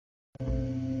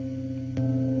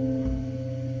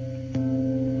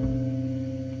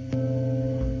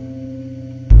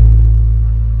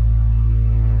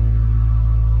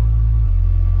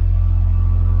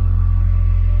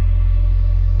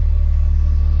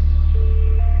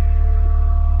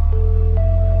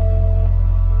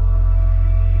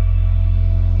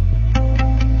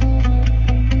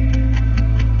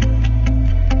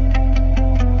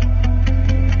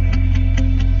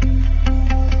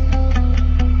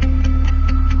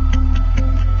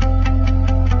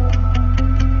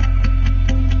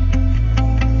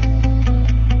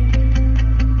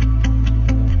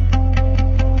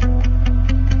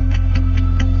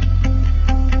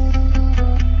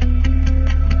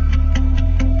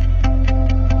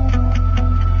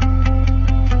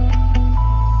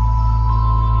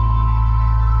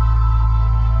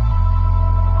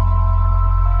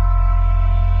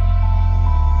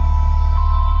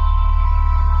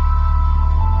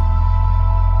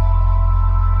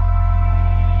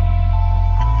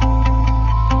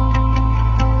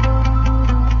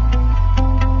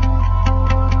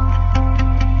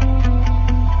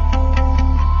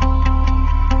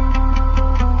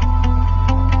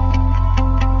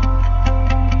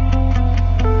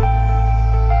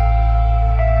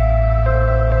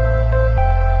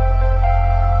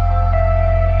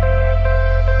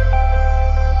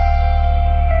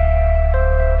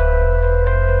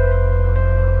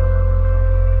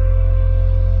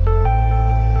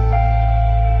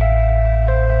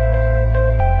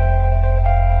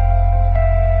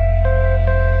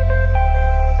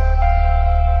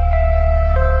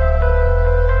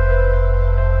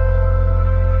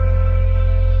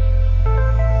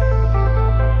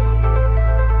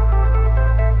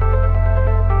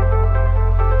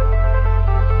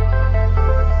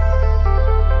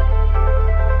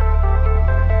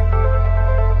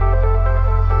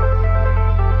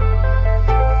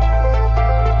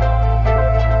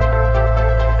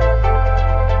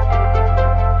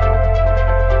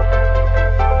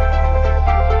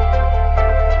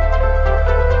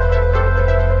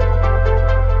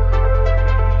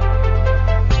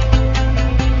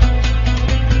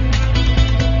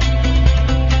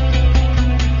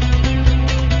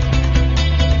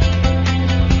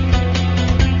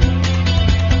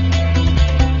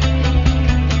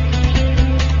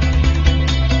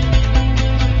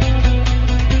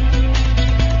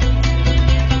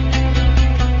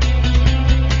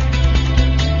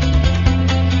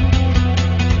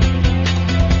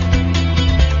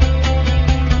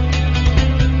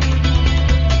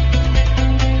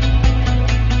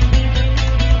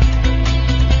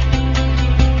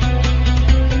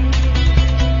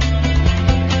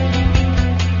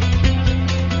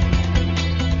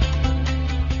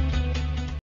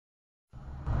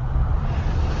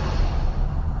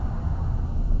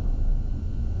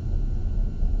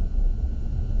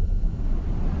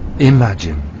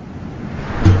Imagine.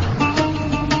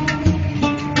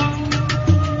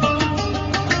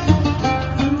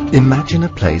 Imagine a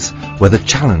place where the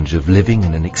challenge of living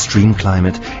in an extreme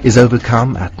climate is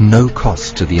overcome at no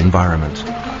cost to the environment.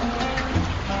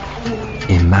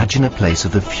 Imagine a place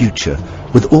of the future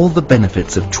with all the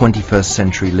benefits of 21st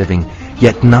century living,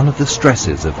 yet none of the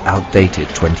stresses of outdated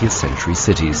 20th century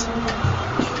cities.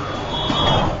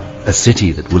 A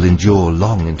city that will endure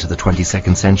long into the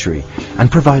 22nd century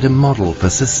and provide a model for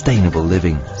sustainable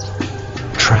living.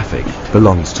 Traffic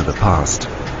belongs to the past.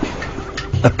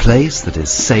 A place that is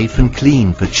safe and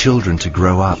clean for children to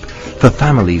grow up, for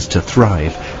families to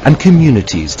thrive, and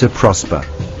communities to prosper.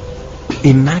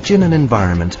 Imagine an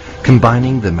environment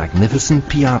combining the magnificent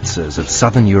piazzas of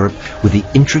southern Europe with the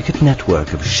intricate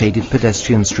network of shaded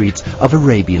pedestrian streets of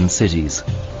Arabian cities.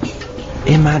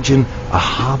 Imagine a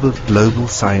hub of global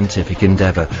scientific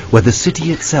endeavor where the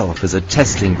city itself is a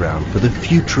testing ground for the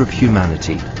future of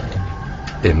humanity.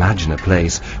 Imagine a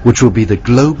place which will be the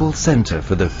global center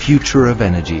for the future of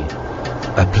energy.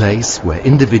 A place where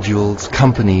individuals,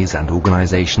 companies and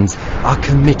organizations are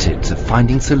committed to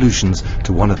finding solutions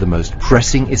to one of the most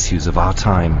pressing issues of our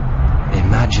time.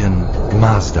 Imagine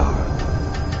Masdar.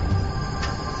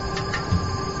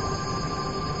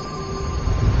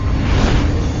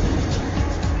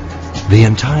 The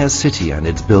entire city and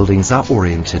its buildings are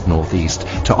oriented northeast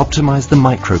to optimize the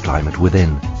microclimate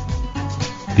within.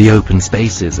 The open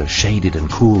spaces are shaded and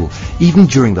cool, even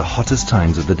during the hottest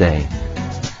times of the day.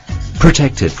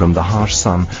 Protected from the harsh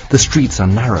sun, the streets are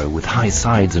narrow with high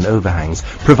sides and overhangs,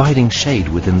 providing shade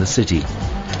within the city.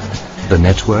 The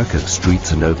network of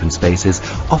streets and open spaces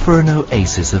offer an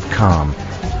oasis of calm,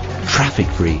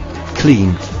 traffic-free,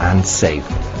 clean and safe.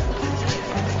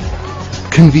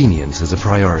 Convenience is a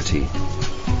priority.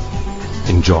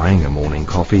 Enjoying a morning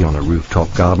coffee on a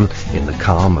rooftop garden in the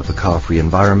calm of a car-free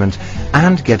environment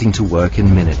and getting to work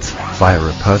in minutes via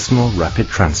a personal rapid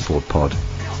transport pod.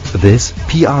 This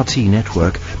PRT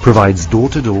network provides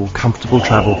door-to-door comfortable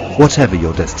travel whatever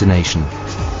your destination.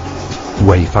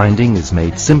 Wayfinding is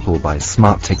made simple by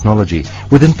smart technology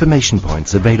with information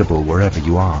points available wherever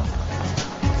you are.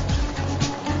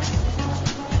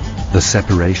 The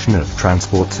separation of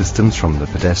transport systems from the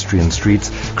pedestrian streets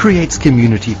creates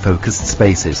community-focused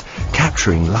spaces,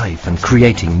 capturing life and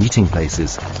creating meeting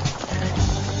places.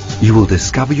 You will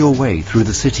discover your way through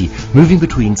the city, moving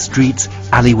between streets,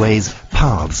 alleyways,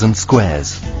 paths and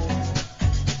squares.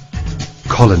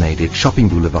 Colonnaded shopping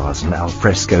boulevards and al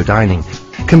fresco dining,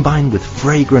 combined with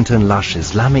fragrant and lush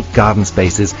Islamic garden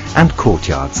spaces and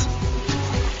courtyards.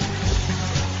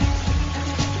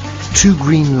 Two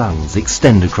green lungs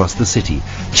extend across the city,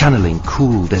 channeling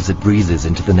cool desert breezes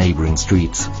into the neighboring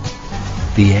streets.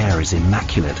 The air is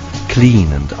immaculate,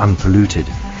 clean and unpolluted.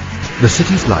 The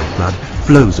city's lifeblood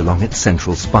flows along its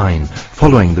central spine,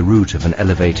 following the route of an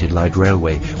elevated light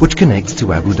railway which connects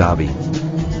to Abu Dhabi.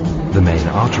 The main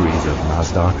arteries of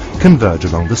Masdar converge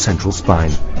along the central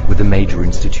spine, with the major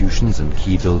institutions and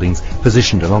key buildings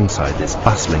positioned alongside this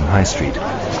bustling high street.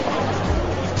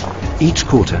 Each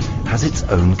quarter has its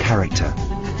own character.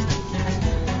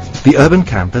 The urban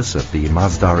campus of the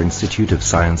Masdar Institute of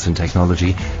Science and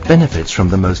Technology benefits from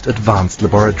the most advanced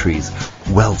laboratories,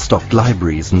 well-stocked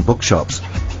libraries and bookshops,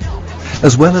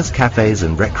 as well as cafes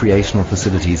and recreational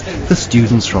facilities for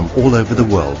students from all over the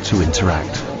world to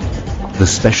interact. The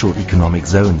special economic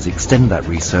zones extend that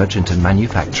research into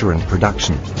manufacture and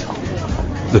production.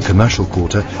 The commercial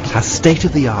quarter has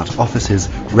state-of-the-art offices,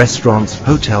 restaurants,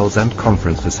 hotels and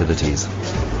conference facilities.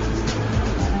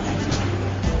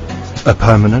 A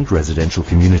permanent residential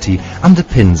community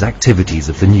underpins activities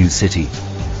of the new city.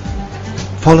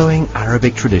 Following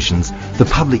Arabic traditions, the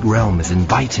public realm is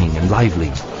inviting and lively.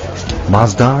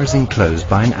 Masdar is enclosed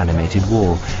by an animated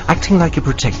wall, acting like a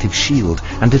protective shield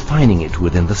and defining it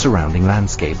within the surrounding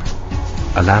landscape.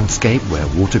 A landscape where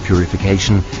water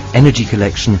purification, energy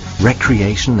collection,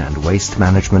 recreation and waste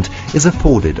management is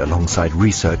afforded alongside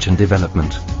research and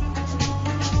development.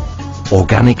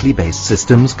 Organically based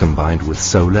systems combined with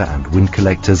solar and wind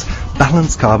collectors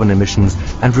balance carbon emissions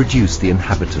and reduce the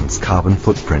inhabitants' carbon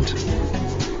footprint.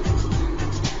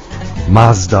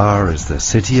 Masdar is the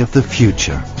city of the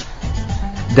future,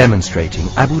 demonstrating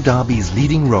Abu Dhabi's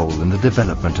leading role in the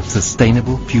development of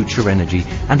sustainable future energy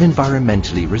and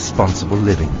environmentally responsible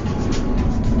living.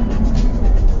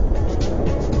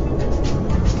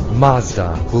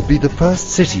 Masdar will be the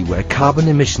first city where carbon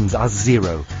emissions are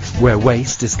zero, where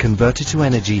waste is converted to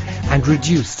energy and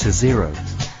reduced to zero.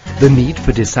 The need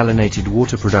for desalinated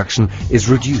water production is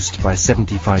reduced by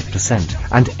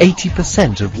 75%, and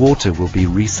 80% of water will be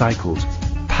recycled.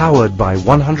 Powered by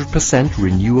 100%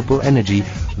 renewable energy,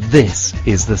 this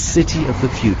is the city of the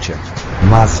future.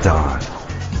 Masdar.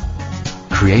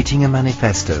 Creating a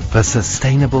manifesto for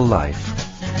sustainable life.